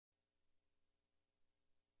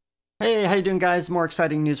Hey, how you doing, guys? More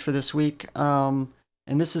exciting news for this week. And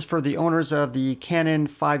this is for the owners of the Canon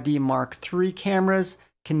 5D Mark III cameras.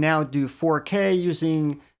 Can now do 4K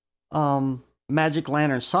using Magic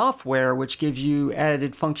Lantern software, which gives you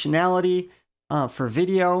added functionality for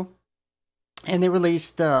video. And they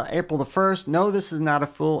released April the 1st. No, this is not a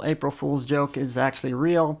full April Fool's joke. It's actually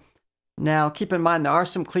real. Now, keep in mind, there are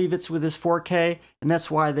some cleavage with this 4K, and that's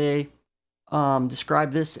why they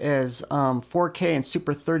describe this as 4K and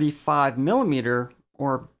super 35 millimeter,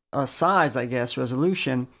 or size, I guess,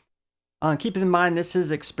 resolution. Keep in mind, this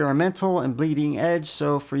is experimental and bleeding edge,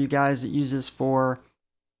 so for you guys that use this for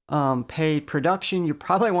paid production, you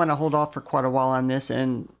probably want to hold off for quite a while on this,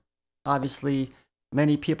 and obviously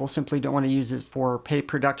many people simply don't want to use it for paid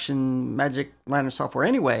production Magic Lantern software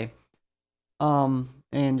anyway, and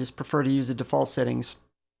just prefer to use the default settings.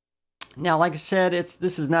 Now, like I said,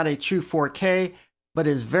 this is not a true 4K, but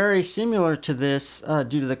is very similar to this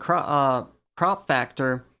due to the crop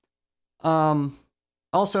factor.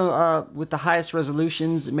 Also, with the highest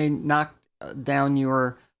resolutions, it may knock down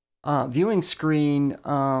your viewing screen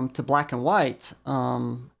to black and white.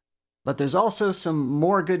 But there's also some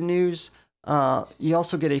more good news. You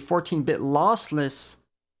also get a 14-bit lossless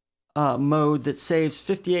mode that saves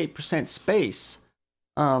 58% space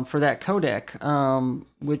for that codec,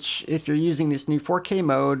 which, if you're using this new 4K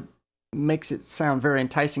mode, makes it sound very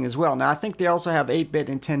enticing as well. Now, I think they also have 8-bit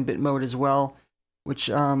and 10-bit mode as well, which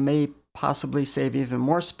may possibly save even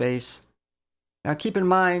more space. Now, keep in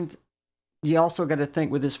mind, you also got to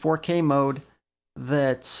think with this 4K mode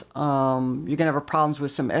that you're going to have problems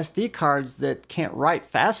with some SD cards that can't write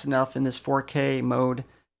fast enough in this 4K mode.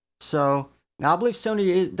 So, now I believe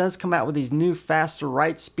Sony does come out with these new faster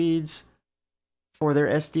write speeds for their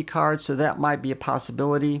SD cards, so that might be a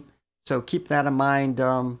possibility. So keep that in mind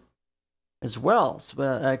as well.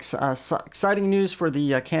 So, exciting news for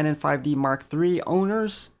the Canon 5D Mark III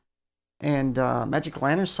owners and Magic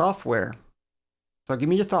Lantern software. So give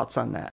me your thoughts on that.